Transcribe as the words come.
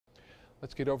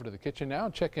Let's get over to the kitchen now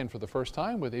and check in for the first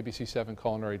time with ABC7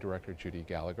 Culinary Director Judi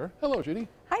Gallagher. Hello, Judi.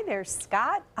 Hi there,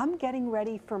 Scott. I'm getting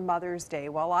ready for Mother's Day.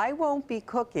 While I won't be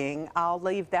cooking, I'll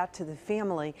leave that to the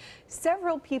family.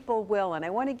 Several people will, and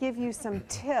I want to give you some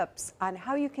tips on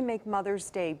how you can make Mother's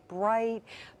Day bright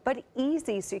but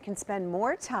easy so you can spend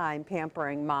more time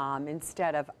pampering mom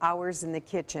instead of hours in the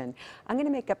kitchen. I'm going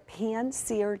to make a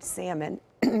pan-seared salmon,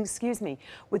 excuse me,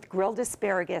 with grilled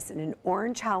asparagus and an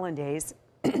orange hollandaise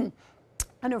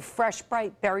and a fresh,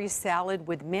 bright berry salad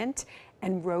with mint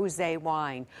and rosé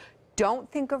wine.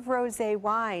 Don't think of rosé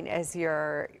wine as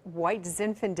your white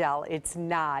Zinfandel. It's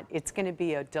not. It's going to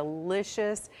be a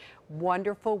delicious,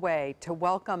 wonderful way to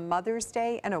welcome Mother's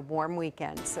Day and a warm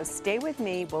weekend. So stay with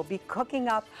me. We'll be cooking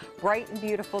up bright and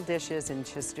beautiful dishes in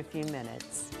just a few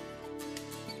minutes.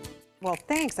 Well,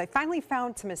 thanks. I finally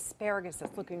found some asparagus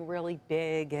that's looking really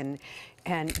big and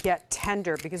yet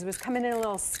tender, because it was coming in a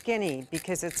little skinny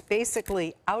because it's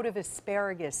basically out of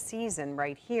asparagus season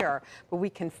right here, but we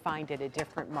can find it at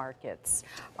different markets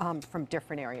from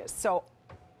different areas. So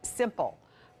simple,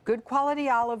 good quality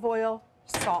olive oil,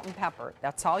 salt and pepper.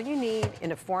 That's all you need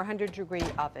in a 400-degree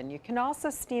oven. You can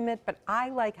also steam it, but I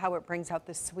like how it brings out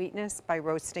the sweetness by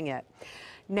roasting it.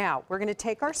 Now, we're going to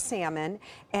take our salmon,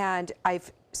 and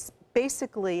I've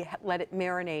basically let it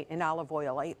marinate in olive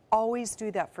oil. I always do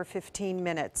that for 15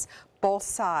 minutes, both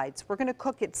sides. We're going to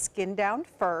cook it skin down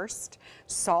first,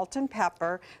 salt and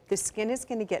pepper. The skin is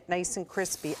going to get nice and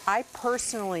crispy. I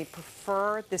personally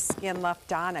prefer the skin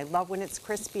left on. I love when it's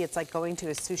crispy. It's like going to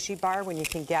a sushi bar when you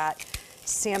can get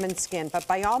salmon skin. But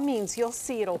by all means, you'll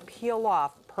see it'll peel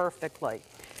off perfectly.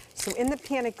 So in the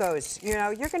pan it goes. You know,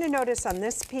 you're going to notice on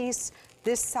this piece,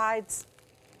 this side's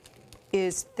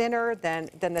is thinner than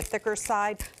the thicker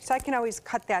side, so I can always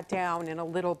cut that down in a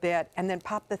little bit and then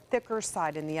pop the thicker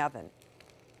side in the oven.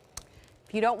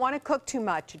 If you don't want to cook too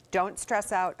much, don't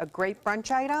stress out. A great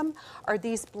brunch item are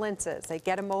these blintzes. They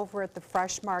get them over at the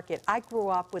fresh market. I grew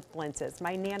up with blintzes.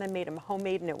 My Nana made them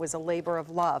homemade, and it was a labor of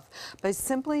love. But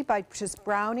simply by just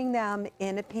browning them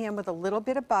in a pan with a little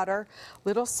bit of butter,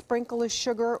 little sprinkle of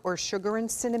sugar or sugar and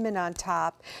cinnamon on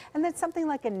top, and then something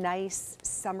like a nice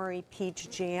summery peach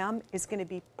jam is going to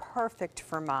be perfect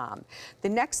for mom. The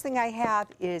next thing I have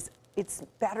is, it's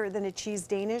better than a cheese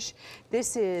Danish.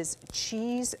 This is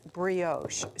cheese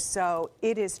brioche. So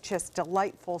it is just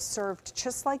delightful, served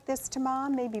just like this to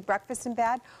mom, maybe breakfast in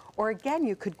bed, or again,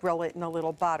 you could grill it in a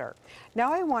little butter.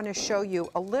 Now I want to show you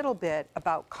a little bit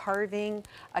about carving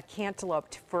a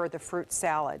cantaloupe for the fruit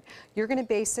salad. You're going to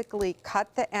basically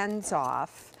cut the ends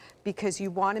off because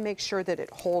you want to make sure that it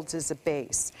holds as a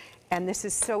base. And this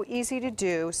is so easy to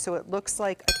do, so it looks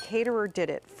like a caterer did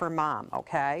it for mom,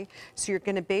 okay? So you're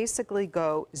gonna basically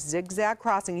go zigzag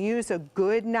crossing. Use a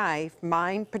good knife.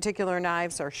 Mine particular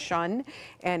knives are Shun,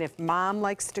 and if mom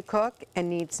likes to cook and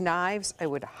needs knives, I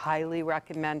would highly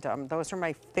recommend them. Those are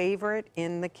my favorite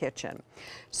in the kitchen.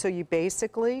 So you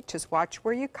basically just watch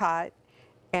where you cut,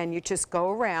 and you just go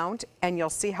around, and you'll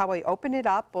see how I open it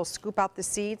up. We'll scoop out the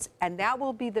seeds, and that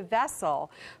will be the vessel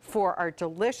for our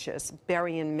delicious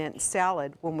berry and mint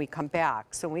salad when we come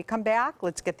back. So when we come back,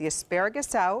 let's get the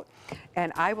asparagus out,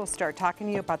 and I will start talking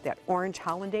to you about that orange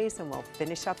hollandaise, and we'll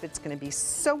finish up. It's gonna be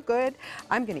so good.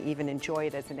 I'm gonna even enjoy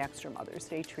it as an extra Mother's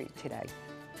Day treat today.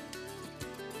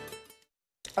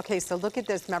 Okay, so look at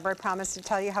this. Remember I promised to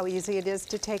tell you how easy it is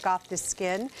to take off the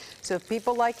skin? So if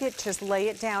people like it, just lay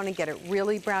it down and get it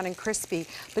really brown and crispy.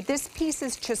 But this piece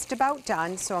is just about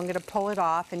done, so I'm gonna pull it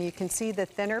off, and you can see the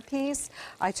thinner piece.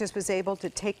 I just was able to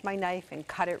take my knife and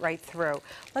cut it right through.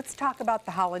 Let's talk about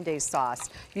the hollandaise sauce.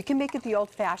 You can make it the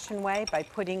old-fashioned way by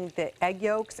putting the egg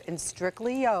yolks and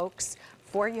strictly yolks,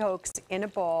 4 yolks in a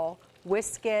bowl,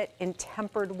 whisk it in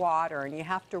tempered water, and you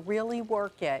have to really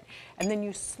work it, and then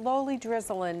you slowly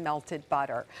drizzle in melted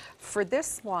butter. For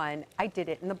this one, I did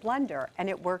it in the blender, and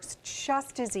it works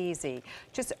just as easy.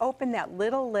 Just open that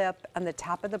little lip on the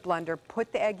top of the blender,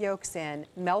 put the egg yolks in,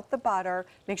 melt the butter,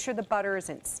 make sure the butter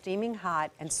isn't steaming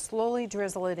hot, and slowly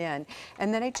drizzle it in.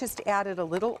 And then I just added a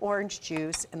little orange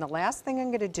juice, and the last thing I'm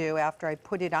going to do after I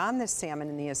put it on the salmon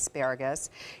and the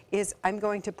asparagus is I'm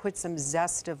going to put some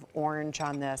zest of orange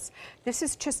on this. This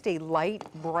is just a light,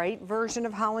 bright version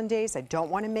of hollandaise. I don't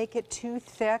want to make it too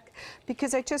thick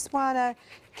because I just want to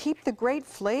keep the great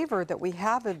flavor that we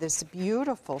have of this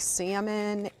beautiful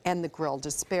salmon and the grilled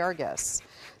asparagus.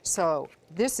 So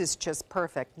this is just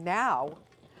perfect. Now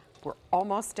we're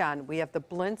almost done. We have the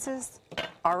blintzes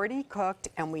already cooked,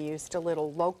 and we used a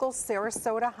little local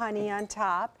Sarasota honey on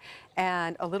top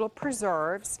and a little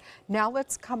preserves. Now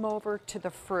let's come over to the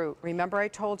fruit. Remember I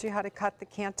told you how to cut the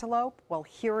cantaloupe? Well,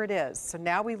 here it is. So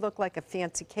now we look like a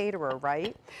fancy caterer,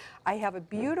 right? I have a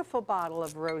beautiful bottle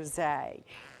of rosé,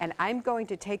 and I'm going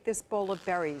to take this bowl of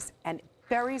berries, and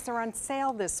berries are on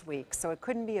sale this week, so it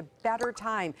couldn't be a better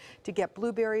time to get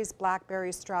blueberries,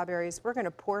 blackberries, strawberries. We're going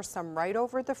to pour some right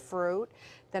over the fruit.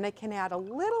 Then I can add a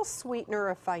little sweetener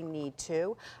if I need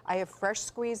to. I have fresh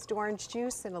squeezed orange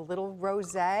juice and a little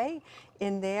rosé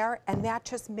in there, and that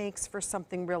just makes for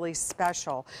something really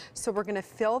special. So we're going to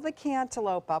fill the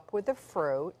cantaloupe up with the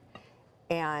fruit,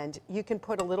 and you can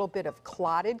put a little bit of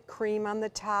clotted cream on the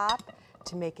top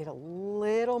to make it a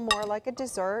little more like a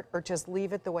dessert, or just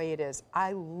leave it the way it is.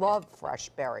 I love fresh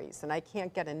berries, and I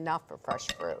can't get enough of fresh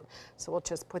fruit. So we'll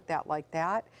just put that like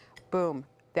that. Boom,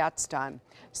 that's done.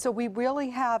 So we really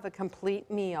have a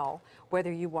complete meal,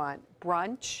 whether you want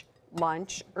brunch,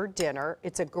 lunch, or dinner.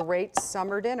 It's a great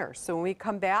summer dinner. So when we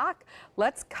come back,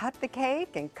 let's cut the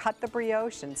cake and cut the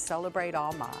brioche and celebrate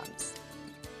all moms.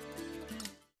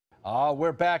 Oh,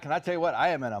 we're back, and I tell you what, I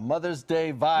am in a Mother's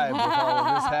Day vibe with all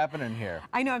of this happening here.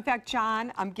 I know. In fact,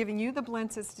 John, I'm giving you the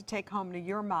blintzes to take home to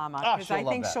your mama, because I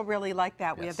think she'll really like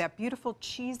that. We have that beautiful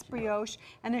chantilly brioche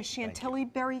and a chantilly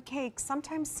berry cake.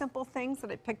 Sometimes simple things that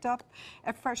I picked up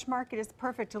at Fresh Market is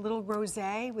perfect. A little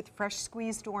rosé with fresh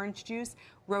squeezed orange juice,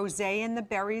 rosé in the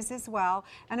berries as well,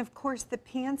 and of course the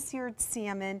pan-seared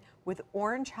salmon with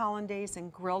orange hollandaise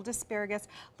and grilled asparagus,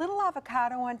 little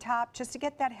avocado on top just to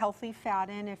get that healthy fat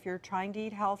in if you're trying to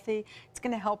eat healthy. It's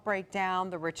going to help break down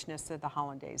the richness of the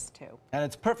hollandaise too. And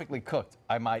it's perfectly cooked,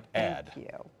 I might add. Thank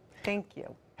you. Thank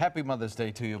you. Happy Mother's Day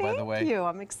to you, by the way. Thank you.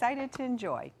 I'm excited to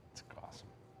enjoy. It's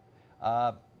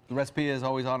awesome. The recipe is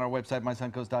always on our website,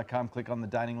 mysuncoast.com. Click on the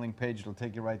dining link page. It'll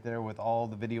take you right there with all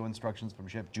the video instructions from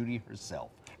Chef Judi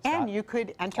herself. Scott? And you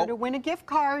could enter to win a gift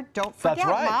card. Don't forget,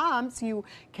 moms, you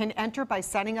can enter by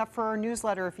signing up for our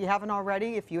newsletter if you haven't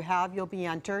already. If you have, you'll be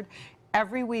entered.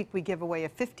 Every week we give away a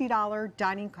 $50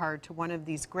 dining card to one of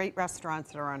these great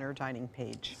restaurants that are on our dining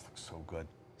page. This looks so good.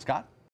 Scott?